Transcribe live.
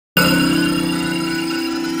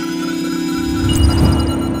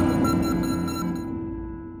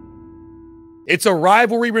It's a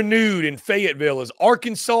rivalry renewed in Fayetteville as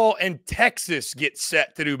Arkansas and Texas get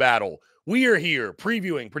set to do battle. We are here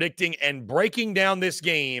previewing, predicting, and breaking down this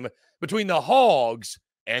game between the Hogs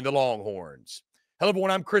and the Longhorns. Hello,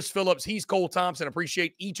 everyone. I'm Chris Phillips. He's Cole Thompson.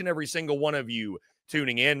 Appreciate each and every single one of you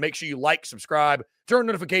tuning in. Make sure you like, subscribe, turn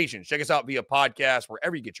notifications. Check us out via podcast,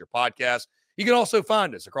 wherever you get your podcasts. You can also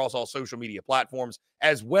find us across all social media platforms,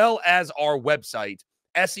 as well as our website,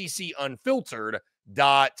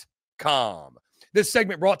 SECUnfiltered.com. This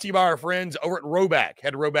segment brought to you by our friends over at RHOBACK.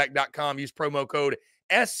 Head to RHOBACK.com. Use promo code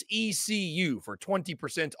SECU for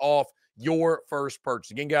 20% off your first purchase.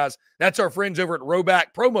 Again, guys, that's our friends over at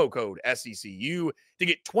RHOBACK. Promo code SECU to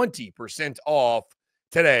get 20% off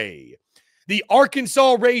today. The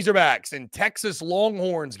Arkansas Razorbacks and Texas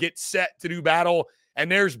Longhorns get set to do battle,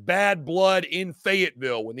 and there's bad blood in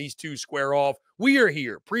Fayetteville when these two square off. We are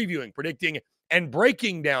here previewing, predicting, and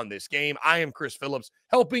breaking down this game. I am Chris Phillips.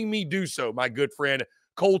 Helping me do so, my good friend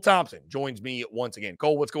Cole Thompson joins me once again.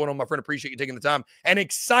 Cole, what's going on, my friend? Appreciate you taking the time and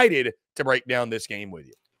excited to break down this game with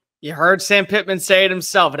you. You heard Sam Pittman say it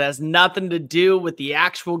himself. It has nothing to do with the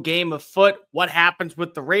actual game of foot, what happens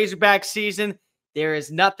with the Razorback season. There is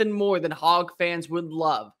nothing more than Hog fans would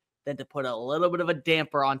love than to put a little bit of a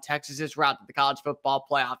damper on Texas's route to the college football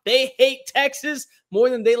playoff. They hate Texas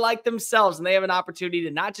more than they like themselves, and they have an opportunity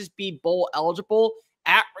to not just be bowl eligible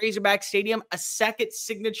at Razorback Stadium, a second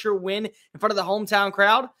signature win in front of the hometown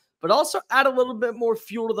crowd, but also add a little bit more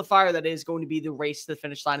fuel to the fire that is going to be the race to the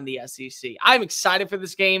finish line in the SEC. I'm excited for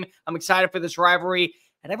this game. I'm excited for this rivalry,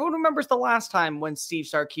 and everyone remembers the last time when Steve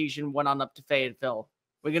Sarkisian went on up to Fayetteville.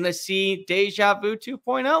 We're going to see Deja Vu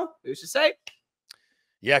 2.0, who's to say?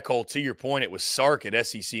 Yeah, Cole, to your point, it was Sark at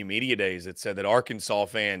SEC Media Days that said that Arkansas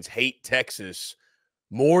fans hate Texas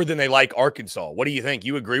more than they like Arkansas. What do you think?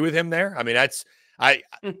 You agree with him there? I mean, that's I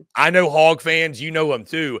know Hog fans. You know them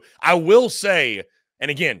too. I will say,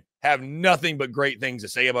 and again, have nothing but great things to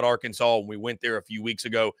say about Arkansas. When we went there a few weeks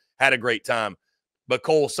ago, had a great time. But,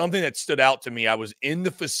 Cole, something that stood out to me, I was in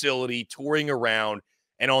the facility touring around,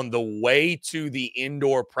 and on the way to the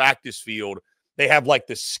indoor practice field, they have like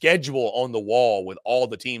the schedule on the wall with all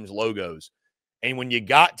the team's logos. And when you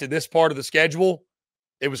got to this part of the schedule,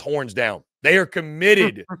 it was horns down. They are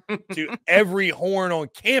committed to every horn on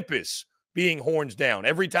campus being horns down.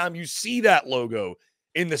 Every time you see that logo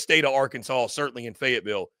in the state of Arkansas, certainly in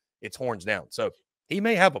Fayetteville, it's horns down. So he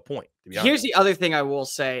may have a point, to be honest. Here's the other thing I will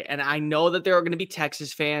say, and I know that there are going to be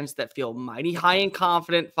Texas fans that feel mighty high and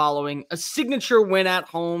confident following a signature win at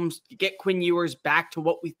home to get Quinn Ewers back to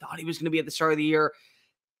what we thought he was going to be at the start of the year.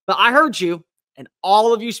 But I heard you, and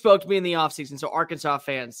all of you spoke to me in the offseason. So Arkansas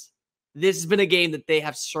fans, this has been a game that they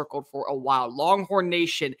have circled for a while. Longhorn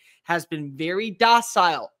Nation has been very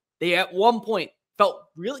docile. They at one point felt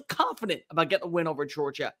really confident about getting a win over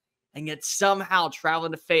Georgia. And yet somehow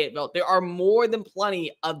traveling to Fayetteville, there are more than plenty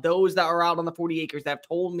of those that are out on the 40 acres that have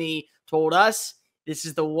told us, this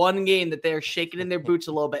is the one game that they're shaking in their boots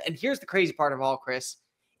a little bit. And here's the crazy part of all, Chris.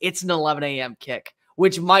 It's an 11 a.m. kick,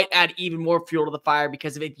 which might add even more fuel to the fire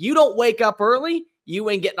because if you don't wake up early, you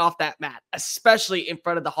ain't getting off that mat, especially in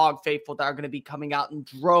front of the Hog faithful that are going to be coming out in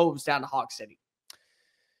droves down to Hog City.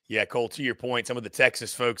 Yeah, Cole, to your point, some of the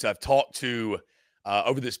Texas folks I've talked to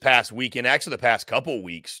over this past weekend, actually the past couple of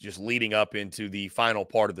weeks, just leading up into the final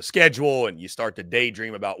part of the schedule, and you start to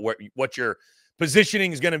daydream about what your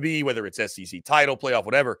positioning is going to be, whether it's SEC title, playoff,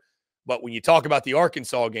 whatever. But when you talk about the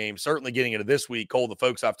Arkansas game, certainly getting into this week, Cole, the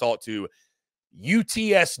folks I've talked to,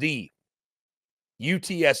 UTSD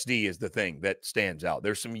is the thing that stands out.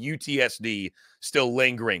 There's some UTSD still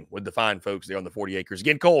lingering with the fine folks there on the 40 acres.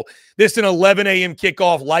 Again, Cole, this is an 11 a.m.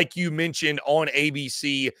 kickoff, like you mentioned, on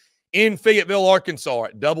ABC in Fayetteville, Arkansas,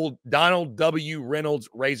 at Donald W. Reynolds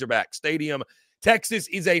Razorback Stadium. Texas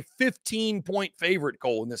is a 15-point favorite,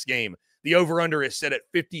 Cole, in this game. The over-under is set at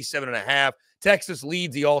 57.5. Texas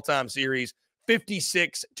leads the all-time series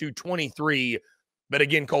 56-23. But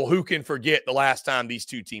again, Cole, who can forget the last time these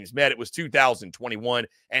two teams met? It was 2021,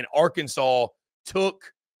 and Arkansas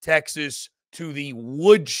took Texas to the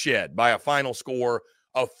woodshed by a final score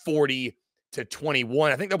of 40-21.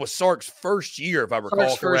 I think that was Sark's first year, if I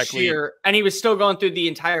recall correctly. First year, and he was still going through the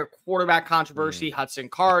entire quarterback controversy. Hudson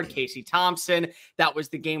Card, Casey Thompson. That was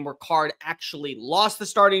the game where Card actually lost the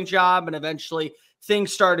starting job, and eventually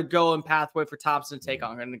things started going pathway for Thompson to take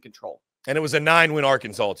on under control. And it was a 9-win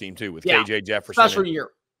Arkansas team, too, with KJ Jefferson. Special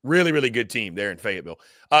year. Really, really good team there in Fayetteville.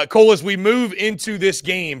 Cole, as we move into this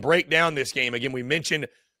game, break down this game, again, we mentioned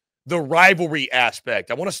the rivalry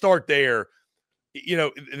aspect. I want to start there. You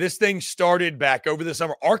know, this thing started back over the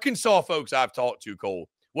summer. Arkansas folks I've talked to, Cole,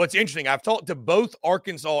 what's interesting, I've talked to both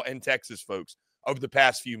Arkansas and Texas folks over the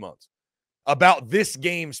past few months. about this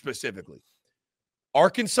game specifically.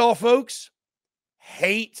 Arkansas folks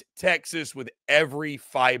hate Texas with every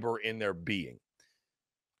fiber in their being.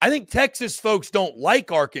 I think Texas folks don't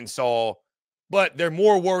like Arkansas, but they're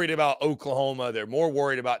more worried about Oklahoma. They're more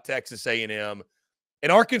worried about Texas A&M.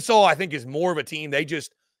 And Arkansas, I think, is more of a team they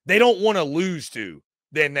don't want to lose to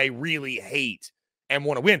than they really hate and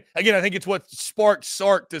want to win. Again, I think it's what sparked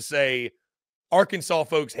Sark to say Arkansas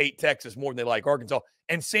folks hate Texas more than they like Arkansas.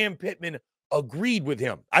 And Sam Pittman agreed with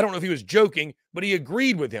him. I don't know if he was joking, but he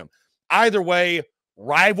agreed with him. Either way,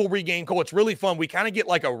 rivalry game, Cole. It's really fun. We kind of get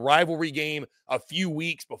like a rivalry game a few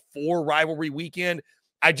weeks before rivalry weekend.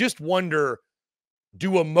 I just wonder,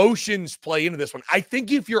 do emotions play into this one? I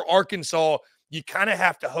think if you're Arkansas, you kind of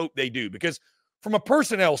have to hope they do, because from a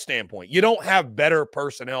personnel standpoint, you don't have better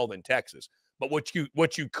personnel than Texas. But what you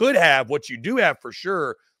do have for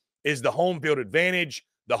sure is the home field advantage,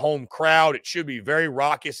 the home crowd. It should be very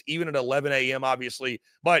raucous, even at 11 a.m., obviously.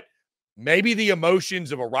 But maybe the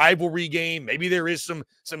emotions of a rivalry game, maybe there is some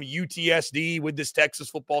UTSD with this Texas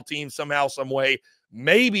football team somehow, some way.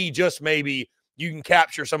 Maybe, just maybe, you can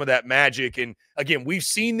capture some of that magic. And again, we've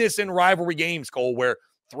seen this in rivalry games, Cole, where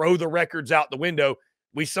throw the records out the window.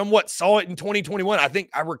 We somewhat saw it in 2021. I think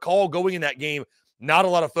I recall going in that game, not a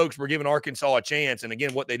lot of folks were giving Arkansas a chance. And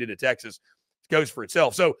again, what they did to Texas goes for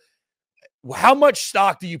itself. So how much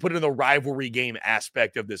stock do you put in the rivalry game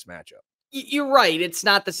aspect of this matchup? You're right. It's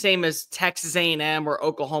not the same as Texas A&M or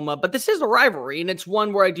Oklahoma, but this is a rivalry, and it's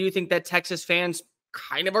one where I do think that Texas fans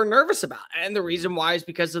kind of are nervous about. And the reason why is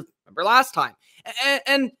because of, remember last time.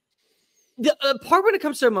 And the part when it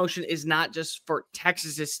comes to emotion is not just for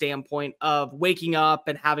Texas's standpoint of waking up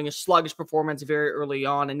and having a sluggish performance very early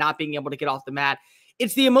on and not being able to get off the mat.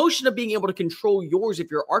 It's the emotion of being able to control yours if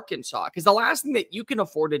you're Arkansas, because the last thing that you can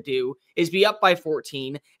afford to do is be up by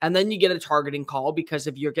 14, and then you get a targeting call because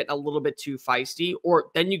if you're getting a little bit too feisty, or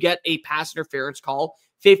then you get a pass interference call,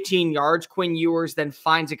 15 yards. Quinn Ewers then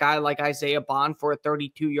finds a guy like Isaiah Bond for a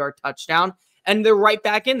 32-yard touchdown, and they're right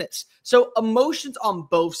back in this. So emotions on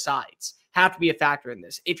both sides have to be a factor in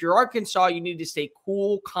this. If you're Arkansas, you need to stay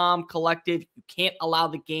cool, calm, collective. You can't allow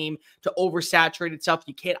the game to oversaturate itself.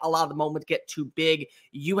 You can't allow the moment to get too big.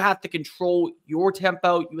 You have to control your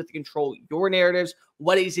tempo. You have to control your narratives,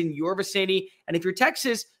 what is in your vicinity. And if you're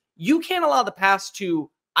Texas, you can't allow the pass to,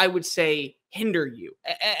 I would say, hinder you.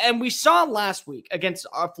 And we saw last week against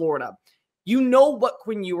Florida. You know what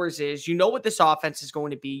Quinn Ewers is. You know what this offense is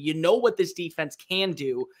going to be. You know what this defense can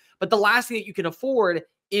do. But the last thing that you can afford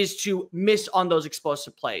is to miss on those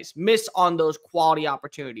explosive plays, miss on those quality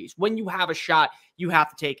opportunities. When you have a shot, you have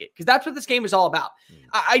to take it, because that's what this game is all about.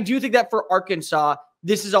 I do think that for Arkansas,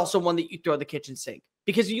 this is also one that you throw the kitchen sink,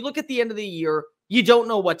 because you look at the end of the year, you don't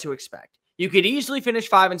know what to expect. You could easily finish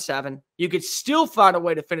 5-7. You could still find a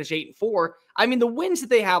way to finish 8-4. I mean, the wins that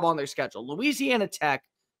they have on their schedule, Louisiana Tech,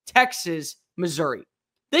 Texas, Missouri,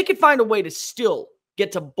 they could find a way to still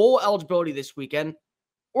get to bowl eligibility this weekend.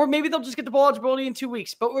 Or maybe they'll just get the bowl eligibility in 2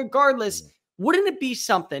 weeks. But regardless, wouldn't it be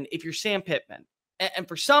something if you're Sam Pittman, and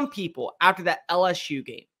for some people after that LSU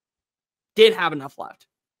game did have enough left,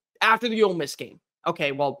 after the Ole Miss game,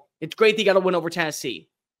 okay, well, it's great that you got to win over Tennessee,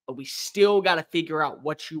 but we still got to figure out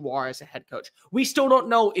what you are as a head coach. We still don't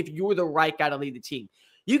know if you're the right guy to lead the team.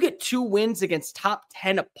 You get 2 wins against top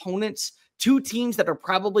 10 opponents, 2 teams that are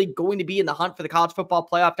probably going to be in the hunt for the college football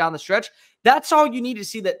playoff down the stretch. That's all you need to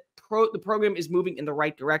see that the program is moving in the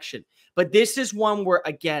right direction. But this is one where,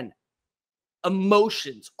 again,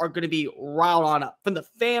 emotions are going to be riled on up from the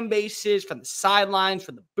fan bases, from the sidelines,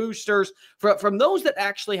 from the boosters, from those that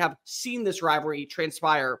actually have seen this rivalry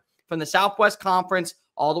transpire from the Southwest Conference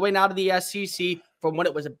all the way now to the SEC, from when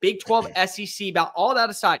it was a Big 12 SEC, about all that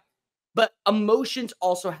aside. But emotions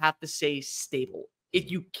also have to stay stable. If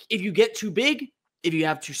you get too big, if you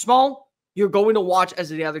have too small, you're going to watch as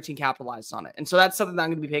the other team capitalizes on it. And so that's something that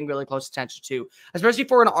I'm going to be paying really close attention to, especially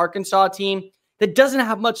for an Arkansas team that doesn't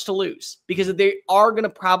have much to lose, because they are going to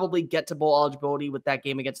probably get to bowl eligibility with that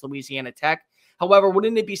game against Louisiana Tech. However,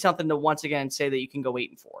 wouldn't it be something to once again say that you can go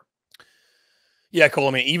 8-4? Yeah, Cole,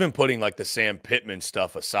 I mean, even putting like the Sam Pittman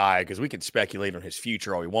stuff aside, because we could speculate on his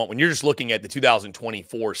future all we want, when you're just looking at the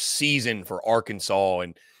 2024 season for Arkansas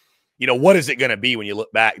and, you know, what is it going to be when you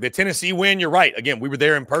look back? The Tennessee win, you're right. Again, we were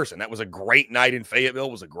there in person. That was a great night in Fayetteville.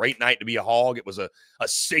 It was a great night to be a Hog. It was a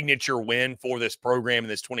signature win for this program in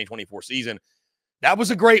this 2024 season. That was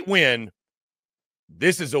a great win.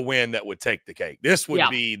 This is a win that would take the cake. This would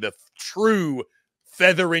be the true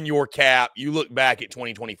feather in your cap. You look back at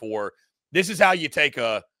 2024. This is how you take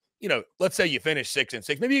a, you know, let's say you finish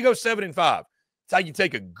 6-6. Maybe you go 7-5. It's how you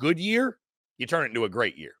take a good year, you turn it into a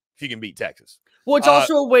great year. if you can beat Texas. Well, it's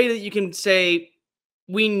also a way that you can say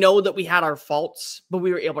we know that we had our faults, but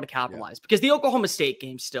we were able to capitalize because the Oklahoma State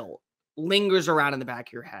game still lingers around in the back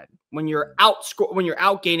of your head when you're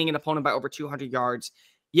outgaining an opponent by over 200 yards,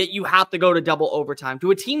 yet you have to go to double overtime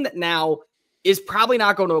to a team that now is probably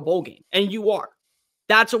not going to a bowl game, and you are.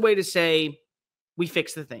 That's a way to say we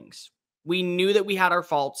fixed the things. We knew that we had our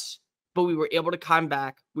faults, but we were able to come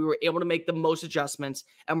back. We were able to make the most adjustments,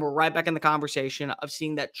 and we're right back in the conversation of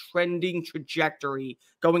seeing that trending trajectory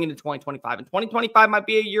going into 2025. And 2025 might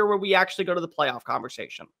be a year where we actually go to the playoff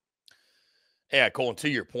conversation. Yeah, Cole, and to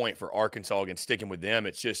your point for Arkansas and sticking with them,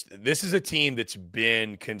 it's just this is a team that's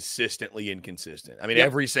been consistently inconsistent. I mean,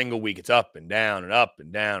 every single week it's up and down and up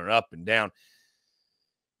and down and up and down.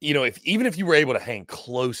 You know, even if you were able to hang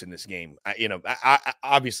close in this game,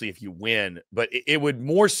 obviously if you win, but it would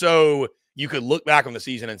more so you could look back on the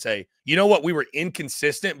season and say, you know what, we were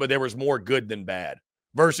inconsistent, but there was more good than bad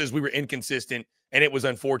versus we were inconsistent and it was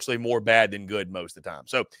unfortunately more bad than good most of the time.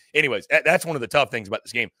 So anyways, that's one of the tough things about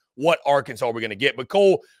this game. What Arkansas are we going to get? But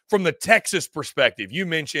Cole, from the Texas perspective, you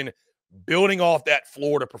mentioned building off that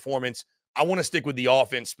Florida performance. I want to stick with the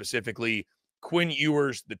offense specifically. Quinn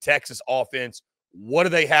Ewers, the Texas offense. What do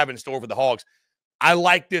they have in store for the Hogs? I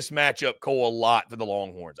like this matchup, Cole, a lot for the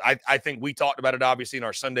Longhorns. I think we talked about it, obviously, in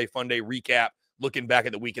our Sunday Fun Day recap, looking back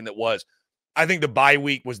at the weekend that was. I think the bye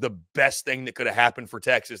week was the best thing that could have happened for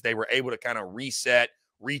Texas. They were able to kind of reset,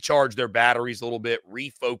 recharge their batteries a little bit,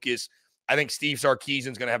 refocus. I think Steve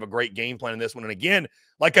Sarkisian's going to have a great game plan in this one. And again,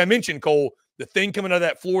 like I mentioned, Cole, the thing coming out of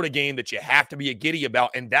that Florida game that you have to be giddy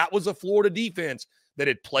about, and that was a Florida defense that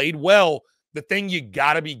had played well. The thing you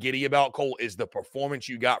got to be giddy about, Cole, is the performance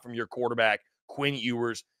you got from your quarterback, Quinn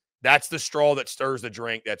Ewers. That's the straw that stirs the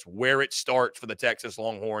drink. That's where it starts for the Texas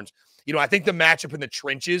Longhorns. You know, I think the matchup in the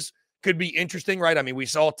trenches could be interesting, right? I mean, we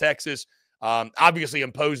saw Texas obviously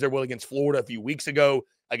impose their will against Florida a few weeks ago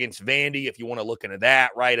against Vandy, if you want to look into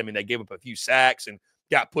that, right? I mean, they gave up a few sacks and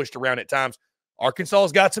got pushed around at times.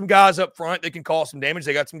 Arkansas's got some guys up front that can cause some damage.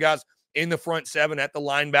 They got some guys in the front seven at the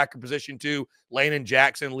linebacker position too. Landon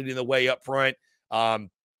Jackson leading the way up front. At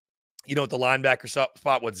the linebacker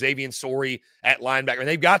spot with Xavier Sori at linebacker. And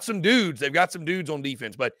they've got some dudes. They've got some dudes on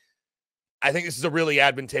defense. But I think this is a really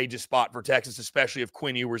advantageous spot for Texas, especially if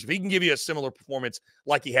Quinn Ewers, if he can give you a similar performance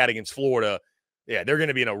like he had against Florida, yeah, they're going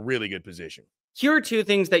to be in a really good position. Here are two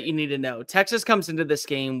things that you need to know. Texas comes into this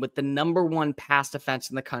game with the #1 pass defense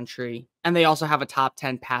in the country, and they also have a top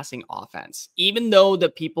 10 passing offense. Even though the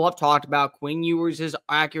people have talked about Quinn Ewers'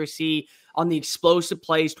 accuracy on the explosive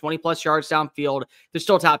plays, 20-plus yards downfield, they're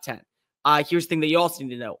still top 10. Here's the thing that you also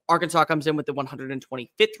need to know. Arkansas comes in with the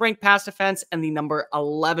 125th ranked pass defense and the number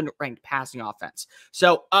 11 ranked passing offense.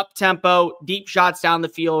 So up-tempo, deep shots down the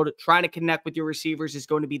field, trying to connect with your receivers is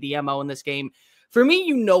going to be the MO in this game. For me,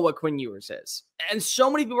 you know what Quinn Ewers is. And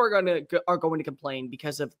so many people are going to complain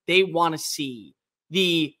because of they want to see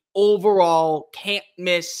the overall can't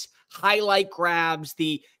miss highlight grabs,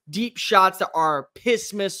 the deep shots that are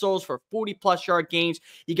piss missiles for 40-plus yard gains.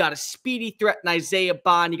 You got a speedy threat in Isaiah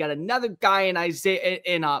Bond. You got another guy in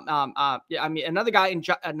not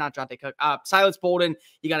Jonte Cook, Silas Bolden.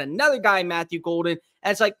 You got another guy in Matthew Golden.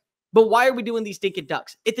 And it's like, but why are we doing these dink and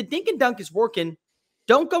dunks? If the dink and dunk is working,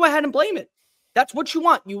 don't go ahead and blame it. That's what you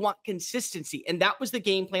want. You want consistency. And that was the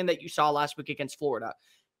game plan that you saw last week against Florida.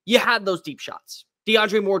 You had those deep shots.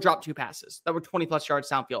 DeAndre Moore dropped 2 passes that were 20-plus yards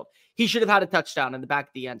downfield. He should have had a touchdown in the back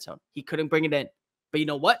of the end zone. He couldn't bring it in. But you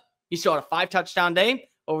know what? You still had a 5-touchdown day,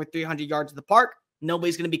 over 300 yards of the park.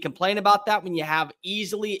 Nobody's going to be complaining about that when you have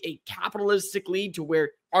easily a capitalistic lead to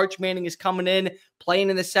where Arch Manning is coming in, playing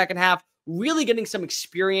in the second half, really getting some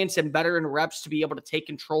experience and veteran reps to be able to take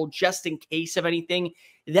control just in case of anything.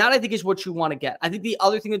 That, I think, is what you want to get. I think the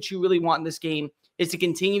other thing that you really want in this game is to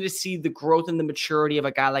continue to see the growth and the maturity of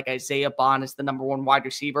a guy like Isaiah Bond as the #1 wide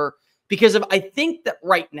receiver. Because I think that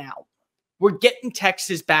right now, we're getting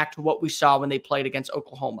Texas back to what we saw when they played against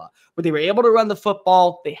Oklahoma, where they were able to run the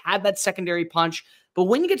football. They had that secondary punch. But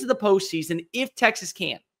when you get to the postseason, if Texas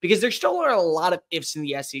can't, because there still are a lot of ifs in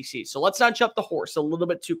the SEC, so let's not jump the horse a little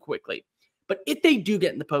bit too quickly. But if they do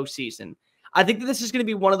get in the postseason, I think that this is going to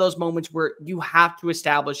be one of those moments where you have to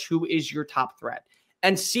establish who is your top threat.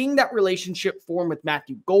 And seeing that relationship form with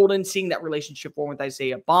Matthew Golden, seeing that relationship form with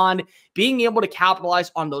Isaiah Bond, being able to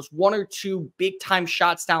capitalize on those 1 or 2 big-time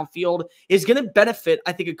shots downfield is going to benefit,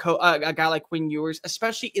 I think, a guy like Quinn Ewers,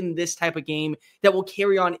 especially in this type of game that will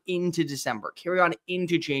carry on into December, carry on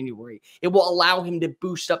into January. It will allow him to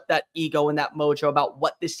boost up that ego and that mojo about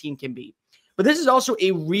what this team can be. But this is also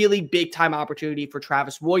a really big-time opportunity for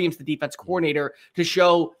Travis Williams, the defense coordinator, to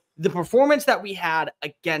show the performance that we had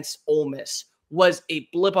against Ole Miss was a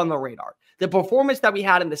blip on the radar. The performance that we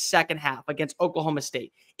had in the second half against Oklahoma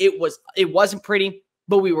State, it wasn't pretty,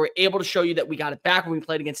 but we were able to show you that we got it back when we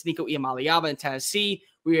played against Nico Iamaleava in Tennessee.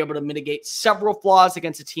 We were able to mitigate several flaws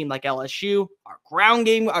against a team like LSU. Our ground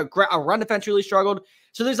game, our run defense really struggled.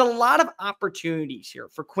 So there's a lot of opportunities here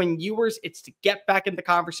for Quinn Ewers. It's to get back in the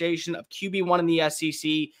conversation of QB1 in the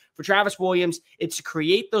SEC. For Travis Williams, it's to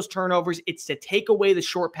create those turnovers. It's to take away the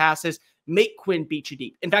short passes, make Quinn beat you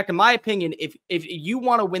deep. In fact, in my opinion, if you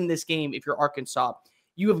want to win this game, if you're Arkansas,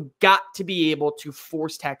 you have got to be able to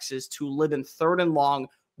force Texas to live in 3rd and long,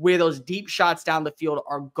 where those deep shots down the field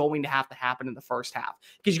are going to have to happen in the first half.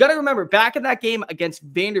 Because you got to remember, back in that game against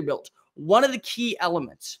Vanderbilt, one of the key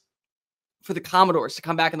elements for the Commodores to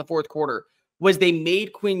come back in the fourth quarter was they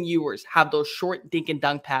made Quinn Ewers have those short dink and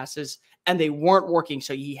dunk passes, and they weren't working,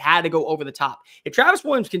 so he had to go over the top. If Travis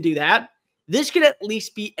Williams can do that, this could at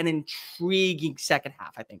least be an intriguing second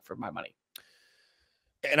half, I think, for my money.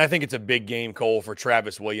 And I think it's a big game, Cole, for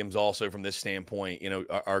Travis Williams also from this standpoint. You know,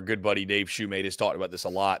 our good buddy Dave Shoemate has talked about this a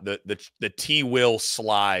lot. The T-will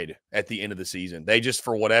slide at the end of the season. They just,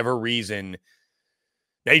 for whatever reason,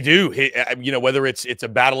 they do. You know, whether it's a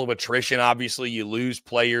battle of attrition, obviously you lose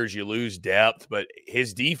players, you lose depth, but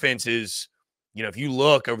his defense is, you know, if you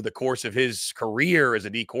look over the course of his career as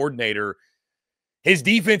a D coordinator, his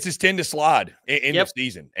defenses tend to slide in the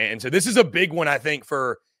season. And so this is a big one, I think,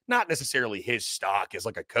 for not necessarily his stock as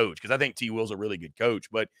like a coach, because I think T. Will's a really good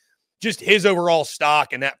coach, but just his overall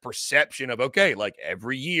stock and that perception of, okay, like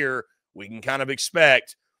every year we can kind of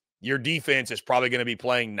expect your defense is probably going to be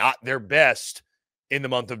playing not their best in the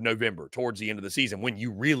month of November towards the end of the season when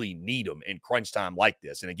you really need them in crunch time like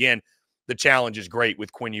this. And again, the challenge is great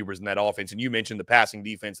with Quinn Ewers in that offense. And you mentioned the passing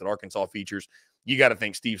defense that Arkansas features. You got to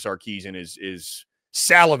think Steve Sarkisian is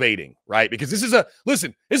salivating, right? Because this is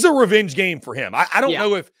a revenge game for him. I don't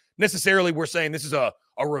know if necessarily we're saying this is a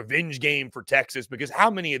revenge game for Texas, because how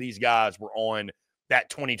many of these guys were on that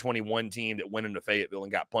 2021 team that went into Fayetteville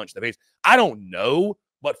and got punched in the face? I don't know,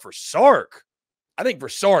 but for Sark, I think for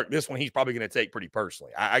Sark, this one he's probably going to take pretty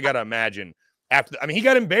personally. I got to imagine he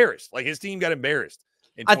got embarrassed. Like his team got embarrassed.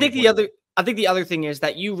 I think the other thing is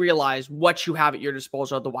that you realize what you have at your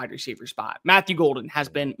disposal at the wide receiver spot. Matthew Golden has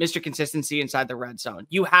been Mr. Consistency inside the red zone.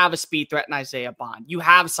 You have a speed threat in Isaiah Bond. You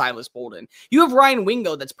have Silas Bolden. You have Ryan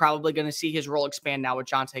Wingo that's probably going to see his role expand now with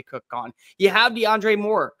Jonte Cook gone. You have DeAndre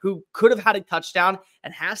Moore, who could have had a touchdown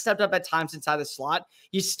and has stepped up at times inside the slot.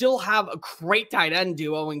 You still have a great tight end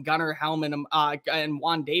duo in Gunnar Helm and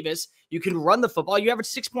Juan Davis. You can run the football. You average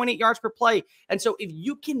 6.8 yards per play. And so if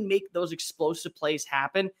you can make those explosive plays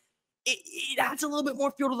happen, it adds a little bit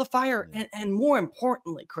more fuel to the fire. And more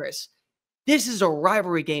importantly, Chris, this is a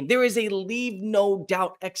rivalry game. There is a leave no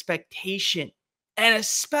doubt expectation, and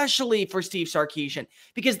especially for Steve Sarkisian,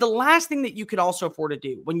 because the last thing that you can also afford to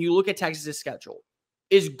do when you look at Texas's schedule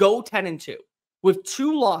is go 10-2 with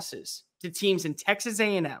 2 losses to teams in Texas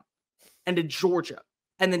A&M and to Georgia,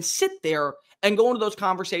 and then sit there and go into those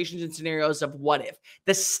conversations and scenarios of what if.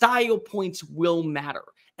 The style points will matter.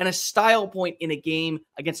 And a style point in a game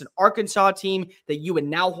against an Arkansas team that you would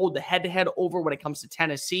now hold the head-to-head over when it comes to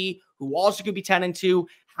Tennessee, who also could be 10-2,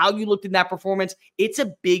 how you looked in that performance, it's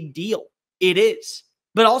a big deal. It is.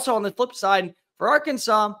 But also on the flip side, for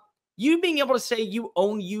Arkansas, you being able to say you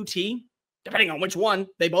own UT, depending on which one,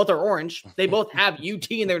 they both are orange. They both have UT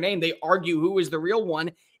in their name. They argue who is the real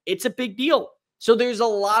one. It's a big deal. So there's a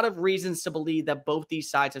lot of reasons to believe that both these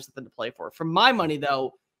sides have something to play for. For my money,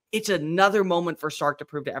 though, it's another moment for Sark to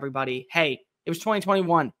prove to everybody, hey, it was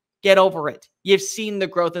 2021. Get over it. You've seen the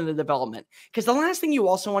growth and the development. Because the last thing you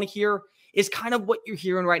also want to hear is kind of what you're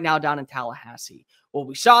hearing right now down in Tallahassee. Well,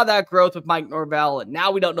 we saw that growth with Mike Norvell, and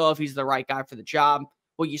now we don't know if he's the right guy for the job.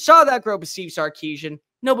 Well, you saw that growth with Steve Sarkisian.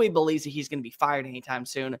 Nobody believes that he's going to be fired anytime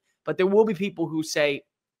soon. But there will be people who say,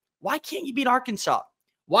 why can't you beat Arkansas?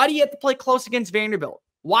 Why do you have to play close against Vanderbilt?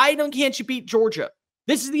 Why can't you beat Georgia?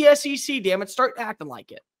 This is the SEC, damn it. Start acting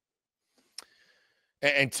like it.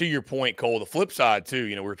 And to your point, Cole, the flip side, too,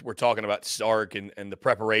 you know, we're talking about Sark and the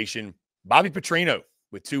preparation. Bobby Petrino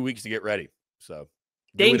with 2 weeks to get ready. So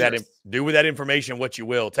do with that information what you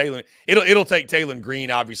will. Taylor, it'll take Taylor Green,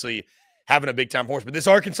 obviously, having a big-time horse. But this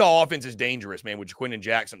Arkansas offense is dangerous, man, with Quinn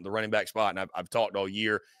Jackson, the running back spot. And I've talked all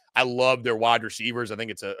year. I love their wide receivers. I think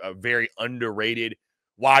it's a very underrated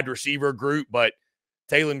wide receiver group. But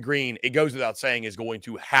Taylor Green, it goes without saying, is going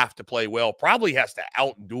to have to play well. Probably has to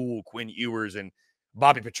out-duel Quinn Ewers, and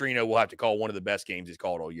Bobby Petrino will have to call one of the best games he's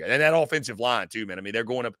called all year. And that offensive line, too, man. I mean, they're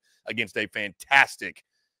going up against a fantastic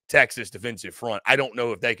Texas defensive front. I don't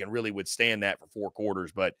know if they can really withstand that for 4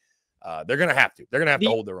 quarters, but they're going to have to. They're going to have to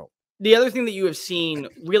hold their own. The other thing that you have seen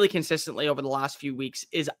really consistently over the last few weeks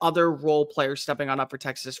is other role players stepping on up for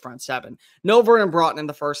Texas front seven. No Vernon Broughton in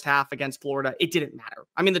the first half against Florida. It didn't matter.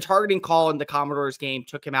 I mean, the targeting call in the Commodores game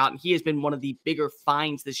took him out, and he has been one of the bigger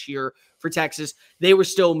finds this year for Texas. They were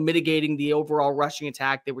still mitigating the overall rushing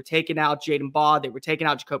attack. They were taking out Jaden Baugh. They were taking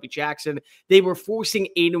out Jacoby Jackson. They were forcing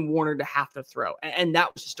Aiden Warner to have to throw, and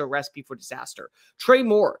that was just a recipe for disaster. Trey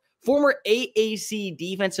Moore, former AAC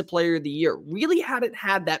Defensive Player of the Year, really hadn't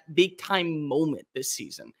had that big-time moment this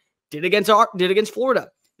season. Did against Florida.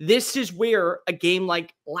 This is where a game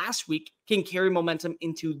like last week can carry momentum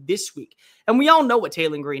into this week. And we all know what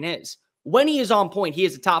Taylor Green is. When he is on point, he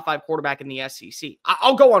is a top 5 quarterback in the SEC.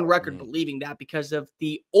 I'll go on record believing that because of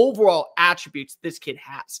the overall attributes this kid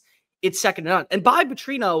has. It's second to none. And Bobby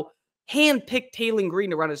Petrino handpicked Taylor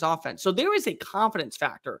Green to run his offense. So there is a confidence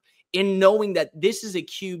factor in knowing that this is a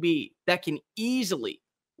QB that can easily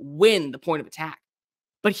win the point of attack.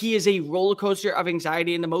 But he is a roller coaster of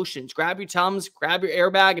anxiety and emotions. Grab your Tums, grab your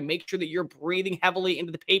airbag, and make sure that you're breathing heavily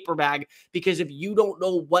into the paper bag, because if you don't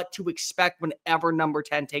know what to expect whenever number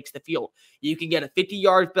 10 takes the field, you can get a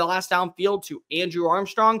 50-yard blast downfield to Andrew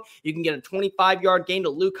Armstrong. You can get a 25-yard gain to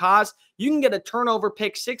Luke Haas. You can get a turnover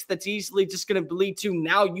pick 6 that's easily just going to lead to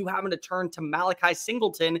now you having to turn to Malachi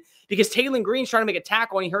Singleton because Taylor Green's trying to make a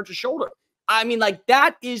tackle and he hurts his shoulder. I mean, like,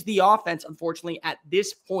 that is the offense, unfortunately, at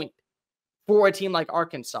this point for a team like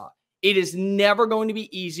Arkansas. It is never going to be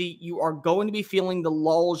easy. You are going to be feeling the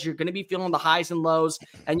lulls. You're going to be feeling the highs and lows,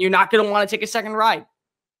 and you're not going to want to take a second ride.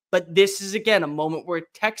 But this is, again, a moment where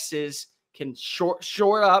Texas can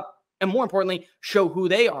shore up and, more importantly, show who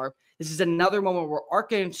they are. This is another moment where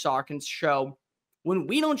Arkansas can show when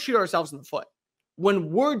we don't shoot ourselves in the foot, when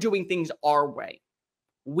we're doing things our way,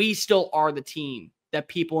 we still are the team that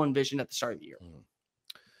people envisioned at the start of the year.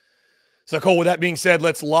 So, Cole, with that being said,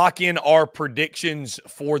 let's lock in our predictions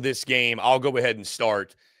for this game. I'll go ahead and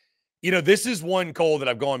start. You know, this is one, Cole, that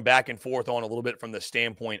I've gone back and forth on a little bit from the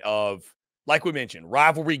standpoint of, like we mentioned,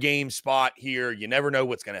 rivalry game spot here. You never know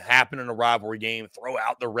what's going to happen in a rivalry game. Throw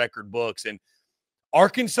out the record books. And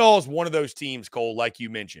Arkansas is one of those teams, Cole, like you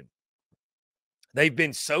mentioned. They've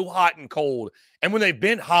been so hot and cold. And when they've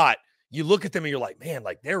been hot, you look at them and you're like, man,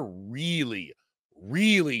 like they're really,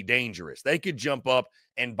 really dangerous. They could jump up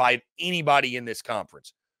and bite anybody in this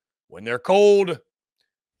conference. When they're cold,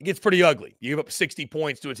 it gets pretty ugly. You give up 60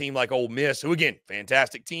 points to a team like Ole Miss, who, again,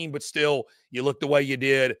 fantastic team, but still, you look the way you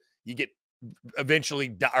did. You get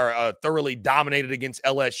eventually thoroughly dominated against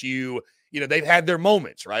LSU. You know, they've had their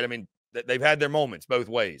moments, right? I mean, they've had their moments both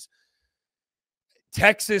ways.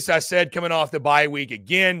 Texas, I said, coming off the bye week,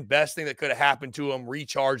 again, best thing that could have happened to them,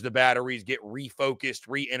 recharge the batteries, get refocused,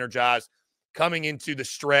 re-energized, coming into the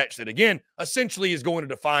stretch that, again, essentially is going to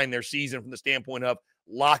define their season from the standpoint of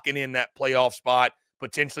locking in that playoff spot,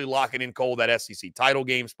 potentially locking in, Cole, that SEC title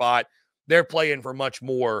game spot. They're playing for much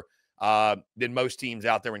more than most teams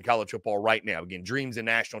out there in college football right now. Again, dreams and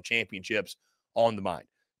national championships on the mind.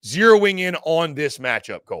 Zeroing in on this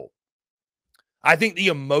matchup, Cole, I think the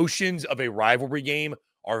emotions of a rivalry game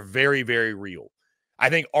are very, very real. I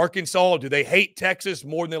think Arkansas, do they hate Texas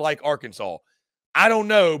more than they like Arkansas? I don't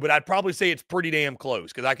know, but I'd probably say it's pretty damn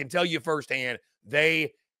close because I can tell you firsthand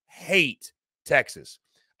they hate Texas.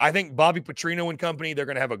 I think Bobby Petrino and company, they're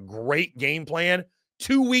going to have a great game plan.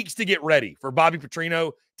 2 weeks to get ready for Bobby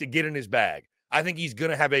Petrino to get in his bag. I think he's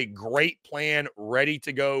going to have a great plan ready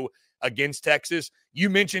to go against Texas. You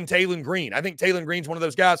mentioned Taylor Green. I think Taylor Green's one of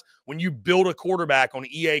those guys, when you build a quarterback on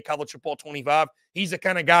EA College Football 25, he's the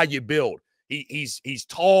kind of guy you build. He's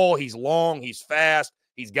tall, he's long, he's fast,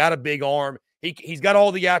 he's got a big arm. He's got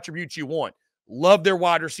all the attributes you want. Love their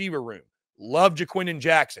wide receiver room. Love Jaquin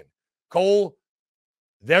Jackson. Cole,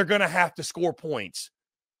 they're going to have to score points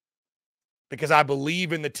because I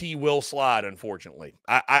believe in the T. Will slide, unfortunately.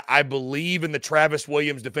 I believe in the Travis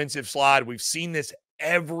Williams defensive slide. We've seen this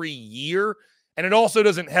every year, and it also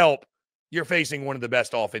doesn't help you're facing one of the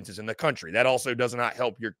best offenses in the country. That also does not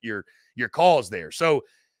help your cause there. So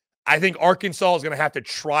I think Arkansas is going to have to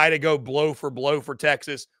try to go blow for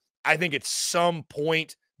Texas. I think at some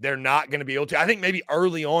point they're not going to be able to. I think maybe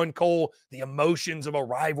early on, Cole, the emotions of a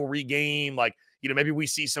rivalry game, like, you know, maybe we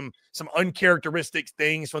see some uncharacteristic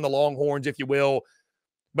things from the Longhorns, if you will.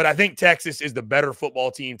 But I think Texas is the better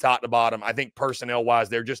football team top to bottom. I think personnel-wise,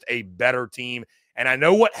 they're just a better team. And I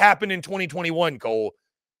know what happened in 2021, Cole.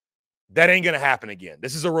 That ain't going to happen again.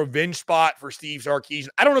 This is a revenge spot for Steve Sarkisian.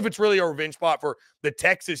 I don't know if it's really a revenge spot for the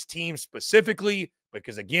Texas team specifically,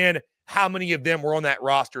 because, again, how many of them were on that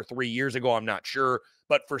roster 3 years ago, I'm not sure.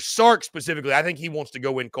 But for Sark specifically, I think he wants to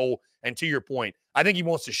go in, Cole. And to your point, I think he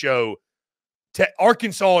wants to show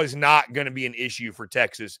Arkansas is not going to be an issue for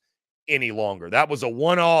Texas any longer. That was a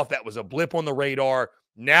one-off. That was a blip on the radar.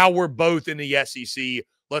 Now we're both in the SEC.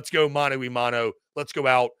 Let's go mano a mano. Let's go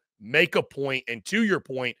out, make a point. And to your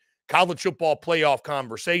point, college football playoff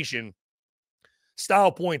conversation,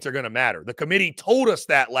 style points are going to matter. The committee told us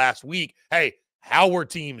that last week. Hey, how are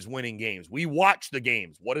teams winning games? We watch the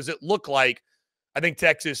games. What does it look like? I think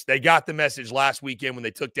Texas, they got the message last weekend when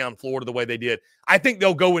they took down Florida the way they did. I think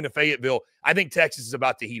they'll go into Fayetteville. I think Texas is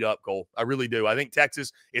about to heat up, Cole. I really do. I think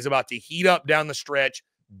Texas is about to heat up down the stretch,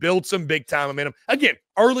 build some big-time momentum. Again,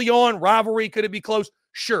 early on, rivalry, could it be close?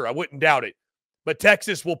 Sure, I wouldn't doubt it. But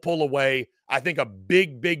Texas will pull away. I think a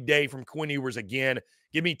big, big day from Quinn Ewers again.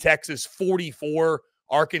 Give me Texas 44,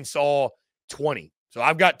 Arkansas 20. So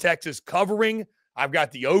I've got Texas covering. I've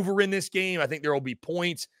got the over in this game. I think there will be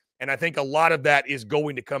points. And I think a lot of that is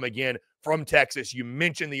going to come again from Texas. You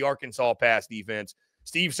mentioned the Arkansas pass defense.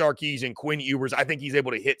 Steve Sarkisian, Quinn Ewers, I think he's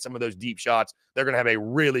able to hit some of those deep shots. They're going to have a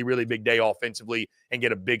really, really big day offensively and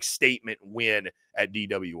get a big statement win at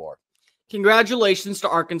DWR. Congratulations to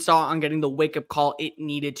Arkansas on getting the wake-up call it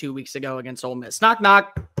needed 2 weeks ago against Ole Miss. Knock,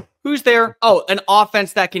 knock. Who's there? Oh, an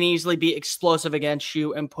offense that can easily be explosive against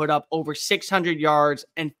you and put up over 600 yards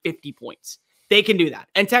and 50 points. They can do that.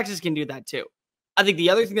 And Texas can do that too. I think the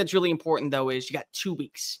other thing that's really important, though, is you got 2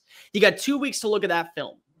 weeks. You got 2 weeks to look at that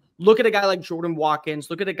film. Look at a guy like Jordan Watkins.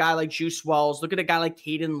 Look at a guy like Juice Wells. Look at a guy like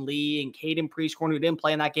Caden Lee and Caden Prieskorn, who didn't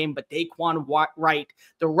play in that game, but Daquan Wright,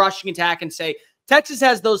 the rushing attack, and say, Texas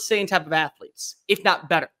has those same type of athletes, if not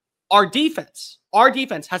better. Our defense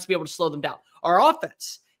has to be able to slow them down. Our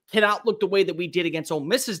offense cannot look the way that we did against Ole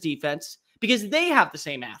Miss's defense because they have the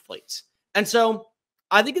same athletes. And so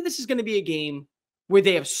I think this is going to be a game where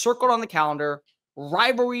they have circled on the calendar.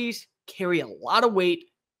 Rivalries carry a lot of weight,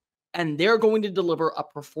 and they're going to deliver a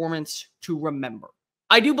performance to remember.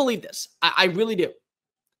 I do believe this. I really do.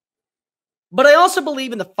 But I also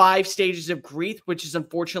believe in the 5 stages of grief, which is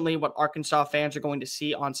unfortunately what Arkansas fans are going to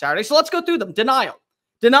see on Saturday. So let's go through them. Denial.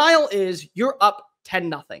 Denial is you're up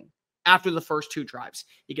 10-0 after the first 2 drives.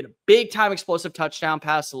 You get a big-time explosive touchdown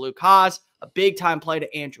pass to Luke Haas, a big-time play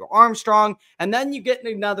to Andrew Armstrong, and then you get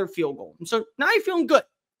another field goal. And so now you're feeling good,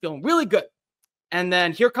 feeling really good. And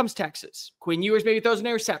then here comes Texas. Quinn Ewers maybe throws an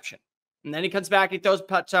interception. And then he comes back, he throws a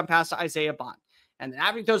touchdown pass to Isaiah Bond. And then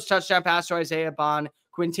after he throws a touchdown pass to Isaiah Bond,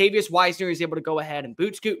 Quintavious Wiesner is able to go ahead and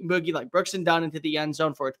boot, scoot, and boogie like Brooks and Dunn into the end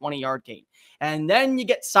zone for a 20-yard gain. And then you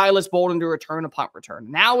get Silas Bolden to return a punt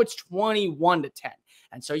return. Now it's 21-10.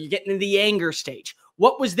 And so you're getting into the anger stage.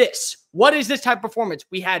 What was this? What is this type of performance?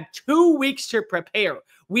 We had 2 weeks to prepare.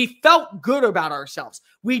 We felt good about ourselves.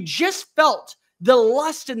 We just felt the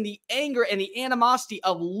lust and the anger and the animosity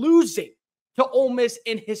of losing to Ole Miss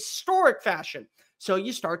in historic fashion. So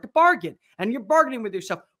you start to bargain, and you're bargaining with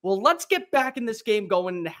yourself. Well, let's get back in this game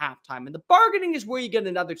going into halftime. And the bargaining is where you get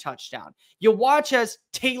another touchdown. You watch as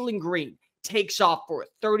Taylon Green takes off for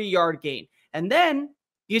a 30-yard gain. And then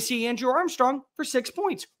you see Andrew Armstrong for 6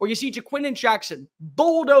 points. Or you see Jaquindon Jackson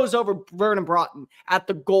bulldoze over Vernon Broughton at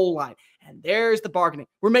the goal line. And there's the bargaining.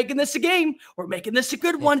 We're making this a game. We're making this a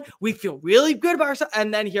good one. We feel really good about ourselves.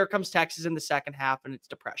 And then here comes Texas in the second half, and it's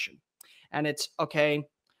depression. And it's, okay,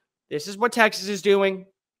 this is what Texas is doing.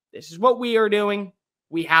 This is what we are doing.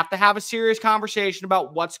 We have to have a serious conversation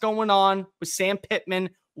about what's going on with Sam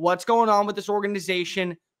Pittman, what's going on with this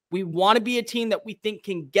organization. We want to be a team that we think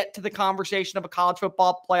can get to the conversation of a college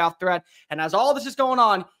football playoff threat. And as all this is going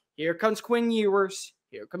on, here comes Quinn Ewers.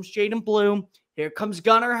 Here comes Jaden Bloom. Here comes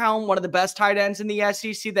Gunnar Helm, one of the best tight ends in the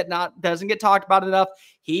SEC that doesn't get talked about enough.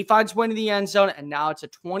 He finds one in the end zone, and now it's a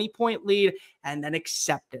 20-point lead, and then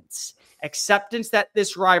acceptance. Acceptance that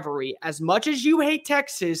this rivalry, as much as you hate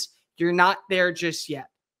Texas, you're not there just yet.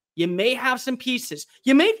 You may have some pieces.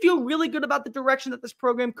 You may feel really good about the direction that this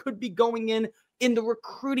program could be going in the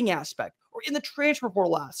recruiting aspect or in the transfer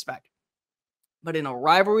portal aspect. But in a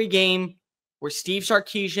rivalry game where Steve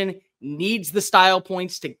Sarkisian needs the style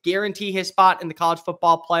points to guarantee his spot in the college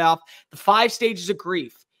football playoff, the 5 stages of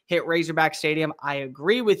grief hit Razorback Stadium. I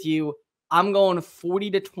agree with you. I'm going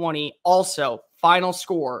 40-20. Also, final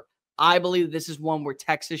score. I believe this is one where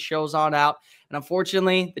Texas shows on out. And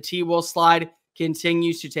unfortunately, the T-Will slide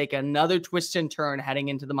continues to take another twist and turn heading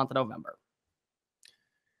into the month of November.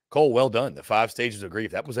 Cole, well done. The 5 stages of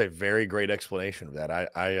grief. That was a very great explanation of that.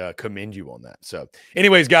 I commend you on that. So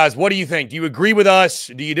anyways, guys, what do you think? Do you agree with us?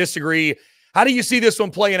 Do you disagree? How do you see this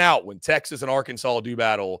one playing out when Texas and Arkansas do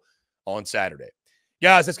battle on Saturday?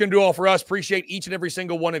 Guys, that's going to do all for us. Appreciate each and every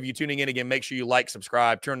single one of you tuning in. Again, make sure you like,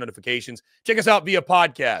 subscribe, turn notifications. Check us out via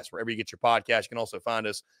podcast, wherever you get your podcast. You can also find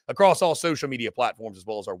us across all social media platforms, as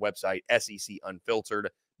well as our website,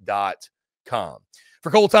 secunfiltered.com.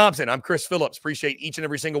 For Cole Thompson, I'm Chris Phillips. Appreciate each and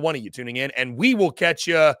every single one of you tuning in, and we will catch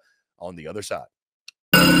you on the other side.